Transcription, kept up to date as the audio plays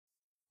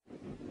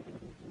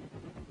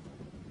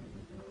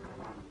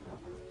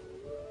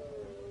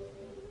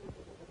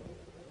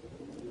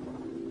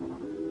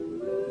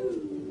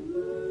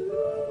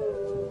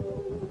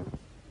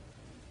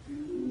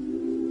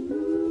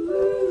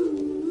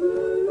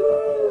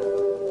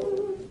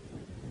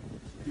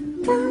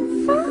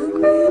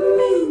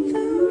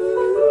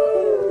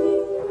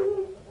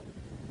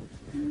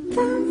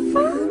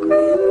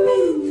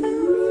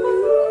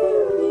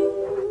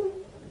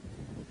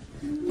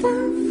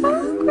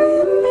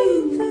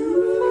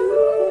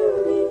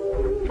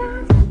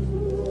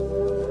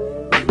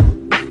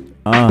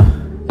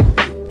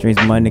Dreams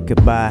money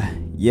could buy,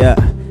 yeah.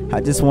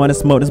 I just wanna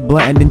smoke this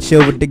blunt and then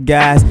chill with the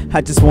guys.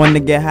 I just wanna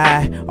get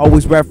high,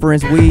 always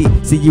reference weed.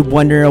 See you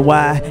wondering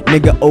why,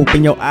 nigga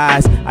open your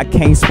eyes. I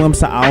can't swim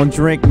so I don't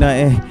drink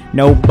nothing.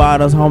 No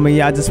bottles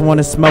homie, I just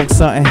wanna smoke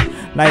something.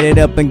 Light it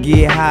up and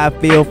get high,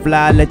 feel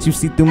fly, let you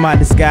see through my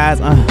disguise.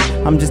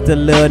 I'm just a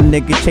little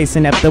nigga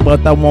chasing after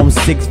wealth, I want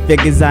 6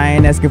 figures, I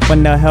ain't asking for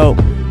no help.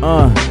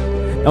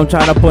 Don't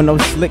try to pull no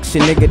slick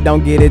shit, nigga,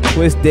 don't get it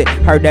twisted.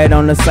 Heard that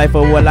on the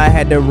cypher, well I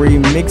had to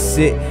remix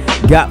it.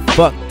 Got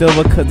fucked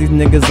over cause these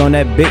niggas on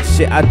that bitch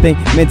shit. I think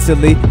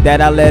mentally that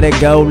I let it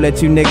go,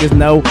 let you niggas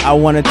know I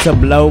wanted to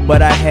blow,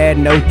 but I had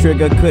no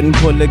trigger, couldn't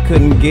pull it,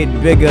 couldn't get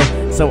bigger,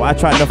 so I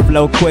tried to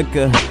flow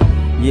quicker.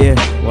 Yeah,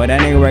 well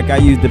that ain't work, I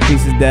used the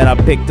pieces that I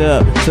picked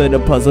up to the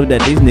puzzle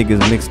that these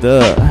niggas mixed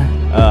up.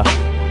 Yeah,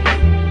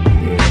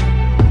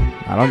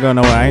 I don't go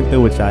nowhere, I ain't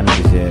through with y'all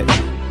niggas yet.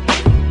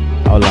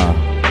 Hold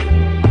on.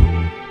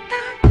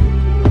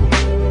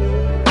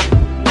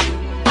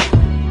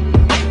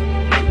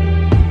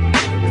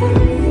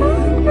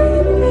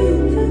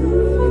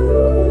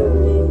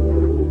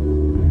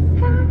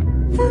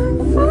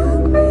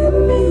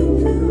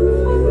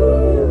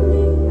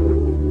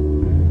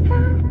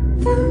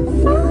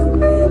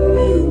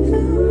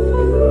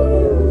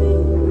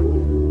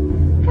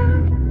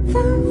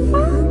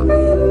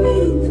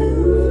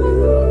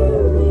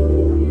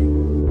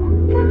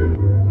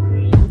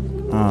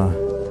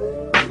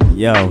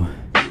 Yo,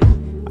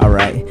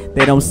 alright,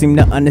 they don't seem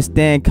to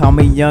understand, call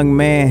me young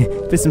man.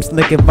 Fit some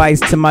slick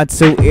advice to my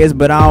 2 ears,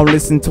 but I don't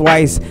listen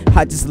twice.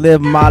 I just live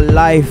my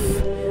life,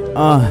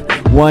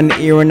 one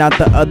ear and not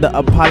the other.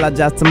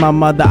 Apologize to my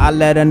mother, I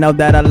let her know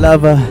that I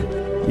love her.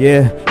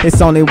 Yeah,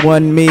 it's only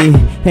one me,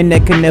 and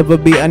there can never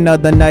be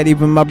another. Not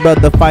even my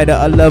brother, fighter,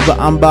 a lover.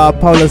 I'm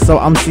bipolar, so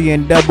I'm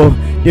seeing double.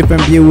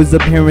 Different views,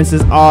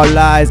 appearances, all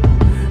lies.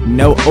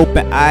 No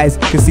open eyes,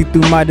 can see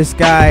through my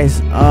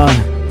disguise.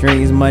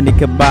 Dreams money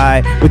could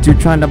buy, what you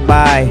tryna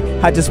buy?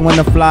 I just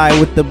wanna fly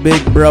with the big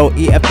bro,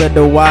 E after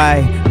the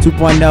Y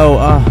 2.0,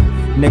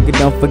 nigga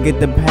don't forget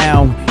the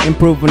pound.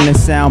 Improving the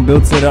sound,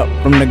 built it up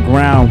from the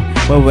ground.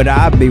 Where would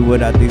I be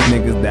without these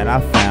niggas that I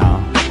found?